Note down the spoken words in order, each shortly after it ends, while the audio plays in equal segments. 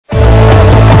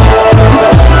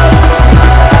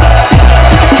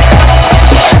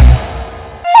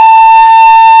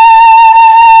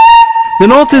The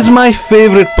north is my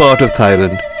favorite part of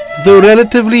Thailand. Though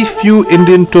relatively few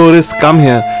Indian tourists come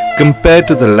here compared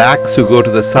to the lakhs who go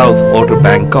to the south or to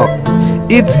Bangkok,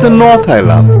 it's the north I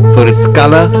love for its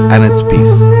color and its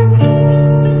peace.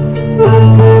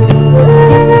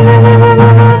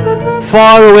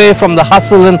 Far away from the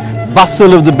hustle and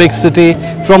bustle of the big city,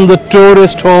 from the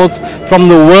tourist hordes, from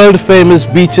the world famous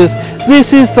beaches,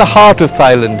 this is the heart of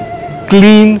Thailand.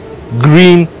 Clean,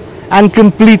 green and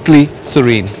completely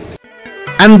serene.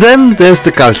 And then there's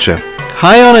the culture.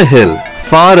 High on a hill,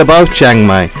 far above Chiang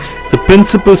Mai, the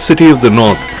principal city of the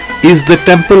north, is the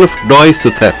temple of Doi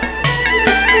Suthep.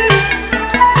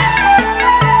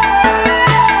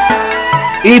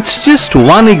 It's just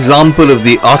one example of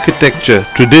the architecture,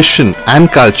 tradition and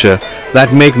culture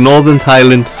that make Northern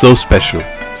Thailand so special.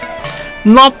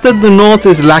 Not that the north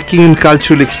is lacking in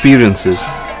cultural experiences,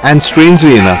 and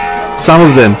strangely enough, some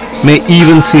of them may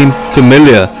even seem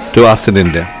familiar to us in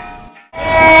India.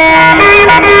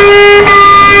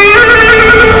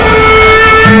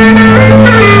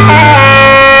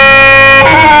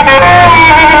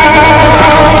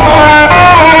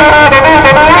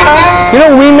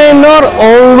 We may not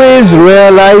always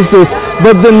realize this,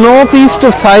 but the northeast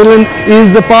of Thailand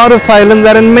is the part of Thailand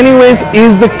that in many ways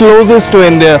is the closest to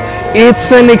India.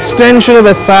 It's an extension of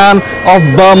Assam, of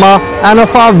Burma and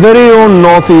of our very own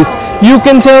northeast. You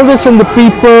can tell this in the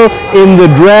people, in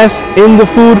the dress, in the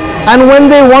food, and when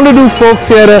they want to do folk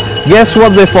theatre, guess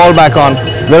what they fall back on?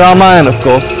 The Ramayana, of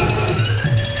course.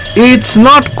 It's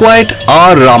not quite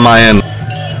our Ramayana,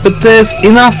 but there's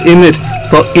enough in it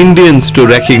for Indians to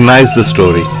recognize the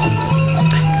story.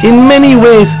 In many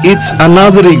ways, it's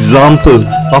another example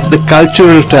of the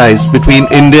cultural ties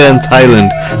between India and Thailand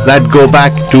that go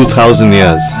back 2000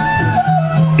 years.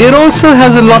 It also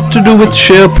has a lot to do with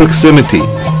sheer proximity.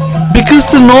 Because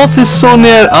the north is so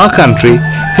near our country,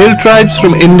 hill tribes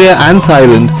from India and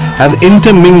Thailand have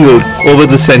intermingled over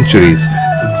the centuries.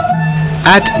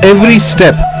 At every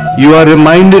step, you are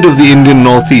reminded of the Indian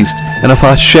Northeast and of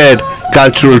our shared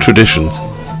cultural traditions.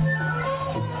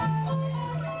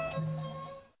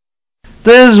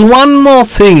 There's one more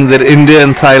thing that India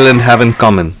and Thailand have in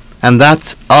common, and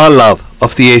that's our love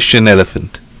of the Asian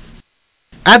elephant.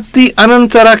 At the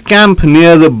Anantara camp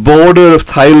near the border of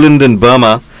Thailand and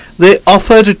Burma, they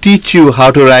offer to teach you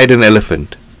how to ride an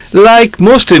elephant. Like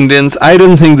most Indians, I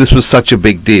don't think this was such a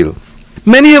big deal.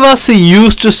 Many of us are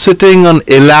used to sitting on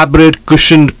elaborate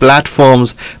cushioned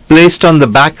platforms placed on the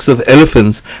backs of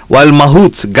elephants while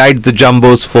mahouts guide the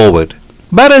jumbos forward.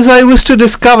 But as I was to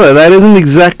discover, that isn't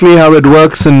exactly how it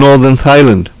works in northern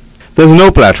Thailand. There's no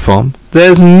platform,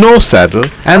 there's no saddle,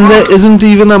 and there isn't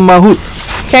even a mahout.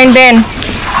 Chain bend.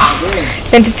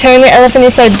 Then to turn the elephant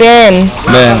you say bend.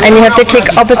 And you have to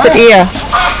kick opposite ear.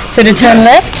 So to turn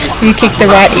left, you kick the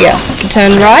right ear. To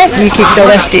turn right, you kick the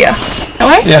left ear.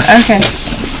 Alright? Yeah. Okay.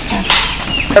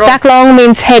 Back long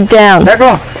means head down. Back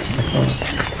long.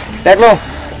 Back long.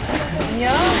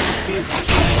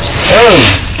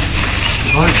 Oh.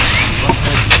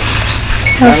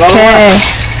 Okay.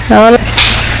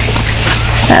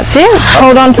 That's it.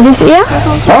 Hold on to this ear.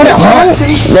 Hold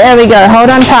it. There we go. Hold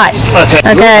on tight.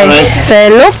 Okay. So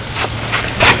look.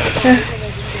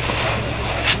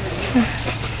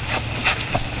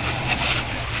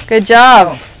 Good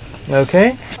job.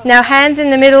 Okay. Now hands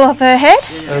in the middle of her head.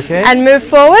 Okay. And move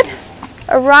forward.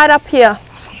 Right up here,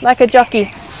 like a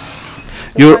jockey.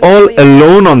 You're all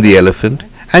alone on the elephant,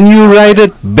 and you ride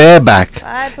it bareback,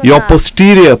 your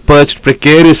posterior perched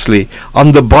precariously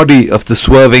on the body of the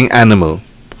swerving animal.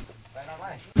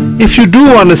 If you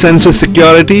do want a sense of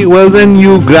security, well then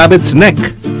you grab its neck.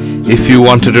 If you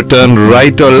wanted to turn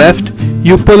right or left,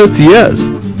 you pull its ears.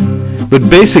 But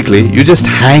basically, you just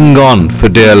hang on for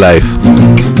dear life.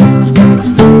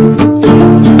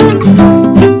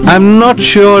 I'm not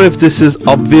sure if this is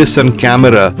obvious on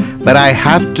camera, but I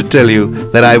have to tell you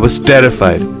that I was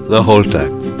terrified the whole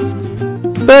time.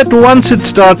 But once it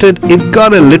started, it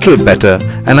got a little better,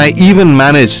 and I even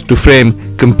managed to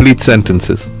frame complete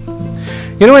sentences.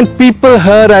 You know, when people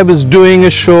heard I was doing a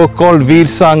show called Vir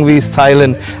Sanghvi's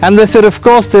Thailand, and they said, of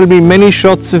course, there'll be many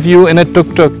shots of you in a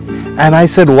tuk-tuk. And I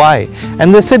said, why?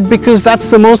 And they said, because that's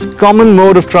the most common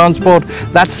mode of transport.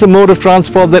 That's the mode of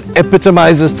transport that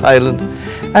epitomizes Thailand.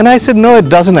 And I said, no, it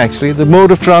doesn't actually. The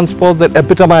mode of transport that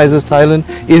epitomizes Thailand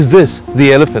is this,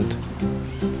 the elephant.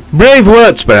 Brave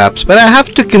words perhaps, but I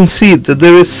have to concede that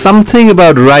there is something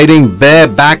about riding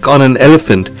bareback on an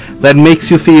elephant that makes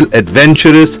you feel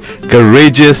adventurous,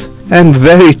 courageous, and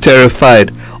very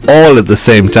terrified all at the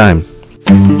same time.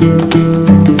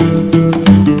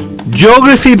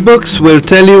 Geography books will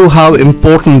tell you how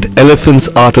important elephants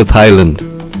are to Thailand.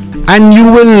 and you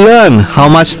will learn how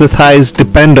much the Thais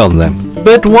depend on them.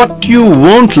 But what you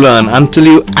won't learn until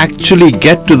you actually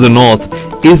get to the north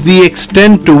is the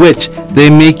extent to which they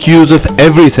make use of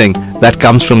everything that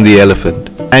comes from the elephant.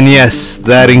 And yes,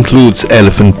 that includes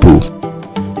elephant poo.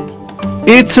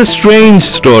 It's a strange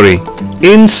story.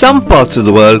 In some parts of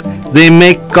the world, they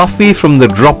make coffee from the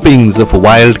droppings of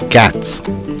wild cats.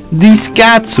 These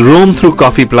cats roam through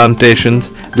coffee plantations,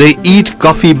 they eat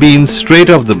coffee beans straight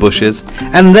off the bushes,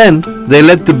 and then they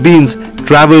let the beans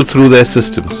travel through their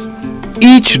systems.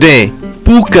 Each day,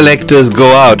 poo collectors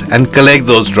go out and collect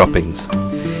those droppings.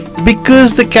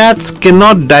 Because the cats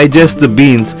cannot digest the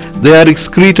beans, they are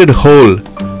excreted whole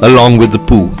along with the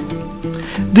poo.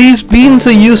 These beans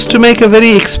are used to make a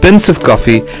very expensive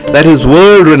coffee that is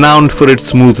world-renowned for its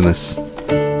smoothness.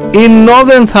 In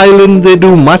northern Thailand, they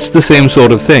do much the same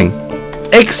sort of thing,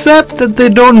 except that they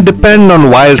don't depend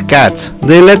on wild cats.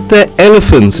 They let their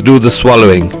elephants do the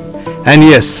swallowing, and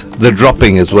yes, the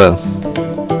dropping as well.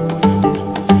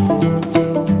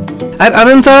 At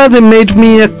Anantara, they made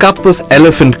me a cup of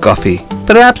elephant coffee.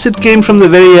 Perhaps it came from the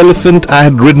very elephant I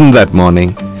had ridden that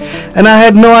morning, and I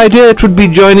had no idea it would be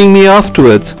joining me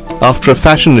afterwards, after a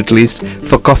fashion at least,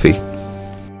 for coffee.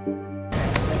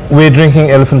 We're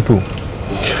drinking elephant poo.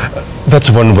 That's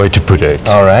one way to put it.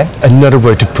 Alright. Another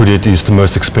way to put it is the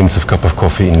most expensive cup of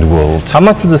coffee in the world. How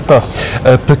much would this cost?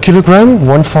 Per kilogram,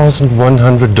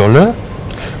 $1,100.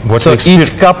 So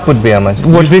each cup would be how much?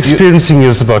 What we're experiencing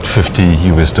here is about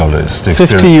 $50 US.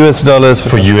 $50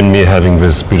 for you and me having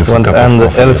this beautiful cup of coffee. And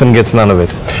the elephant gets none of it.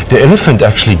 The elephant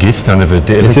actually gets none of it.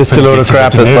 It's just a load of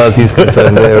crap as far as he's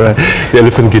concerned. Right? The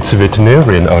elephant gets a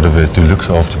veterinarian out of it who looks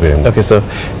after him. Okay, so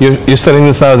you're selling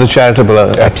this now as a charitable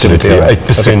Absolutely. activity.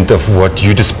 8% of what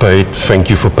you just paid, thank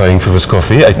you for paying for this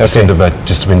coffee. 8% of that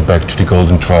just went back to the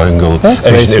Golden Triangle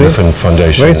Asian Elephant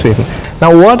Foundation. Very sweet.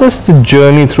 Now, what does the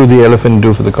journey through the elephant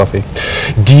do for the coffee?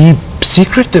 The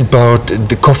secret about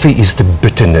the coffee is the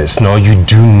bitterness. Now, you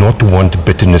do not want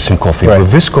bitterness in coffee. Right.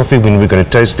 With this coffee, when we're going to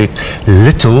taste it,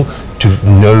 little to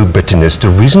no bitterness. The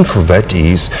reason for that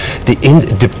is the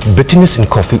bitterness in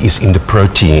coffee is in the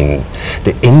protein.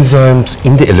 The enzymes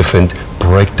in the elephant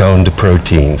break down the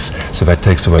proteins, so that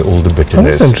takes away all the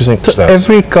bitterness. That's interesting. So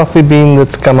every coffee bean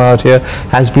that's come out here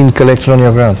has been collected on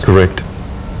your grounds? Correct.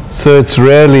 So it's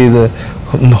rarely the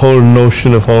whole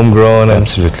notion of homegrown.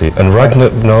 Absolutely. And right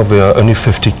now there are only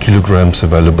 50 kilograms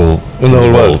available in the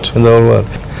whole world. In the whole world.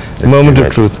 The moment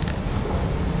of truth.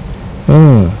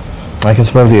 I can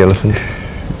smell the elephant.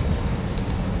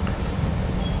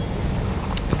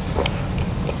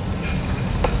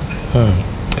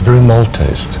 A very mild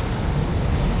taste.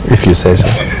 If you say so.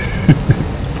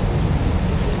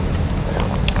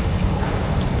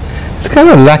 It's kind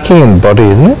of lacking in body,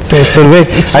 isn't it? So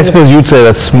I suppose you'd say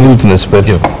that's smoothness, but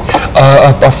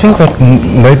I think that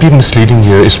may be misleading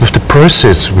here is with the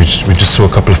process which we just saw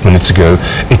a couple of minutes ago.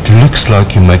 It looks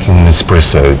like you're making an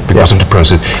espresso because of the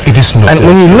process. It is not. And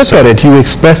when you look at it, you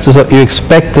expect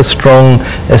a strong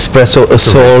espresso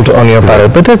assault on your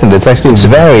palate, but isn't it? It's actually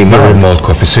very mild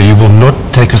coffee. So you will not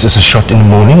take this as a shot in the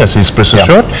morning, as an espresso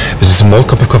shot. This is a mild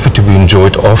cup of coffee to be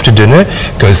enjoyed after dinner.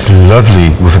 Goes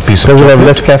lovely with a piece of chocolate. Does it have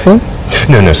less caffeine?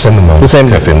 No, same amount. The same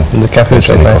caffeine. The caffeine is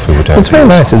any coffee would have. It's very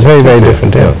nice. It's very, very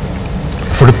different. Yeah.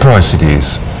 For the price, it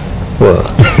is. Well,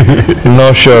 I'm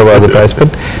not sure about the price, but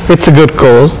it's a good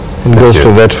cause. It goes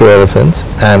to Vet for Elephants.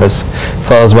 And as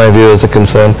far as my viewers are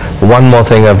concerned, one more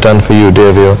thing I've done for you,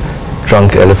 dear viewer,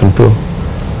 drunk elephant poo.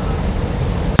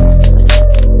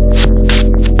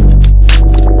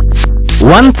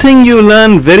 One thing you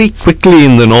learn very quickly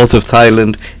in the north of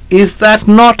Thailand is that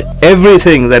not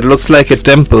everything that looks like a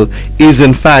temple is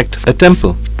in fact a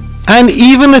temple. And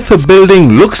even if a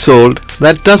building looks old,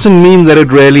 that doesn't mean that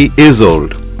it really is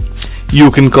old.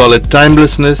 You can call it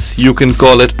timelessness, you can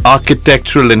call it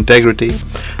architectural integrity,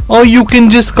 or you can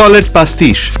just call it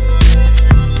pastiche.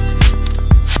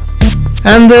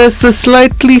 And there's the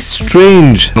slightly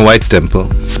strange white temple.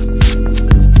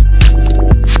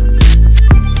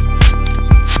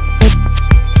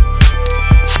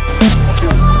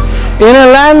 In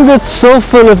a land that's so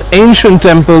full of ancient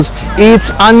temples,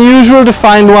 it's unusual to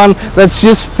find one that's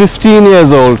just 15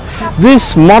 years old.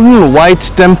 This modern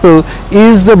white temple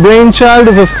is the brainchild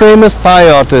of a famous Thai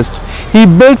artist. He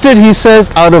built it, he says,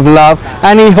 out of love,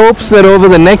 and he hopes that over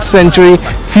the next century,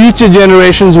 future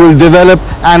generations will develop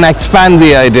and expand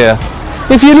the idea.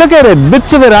 If you look at it,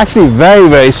 bits of it are actually very,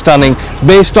 very stunning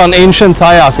based on ancient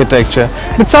Thai architecture.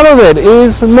 But some of it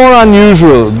is more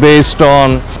unusual based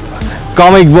on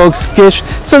comic books, kish.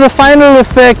 So the final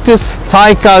effect is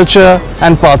Thai culture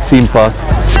and part theme park.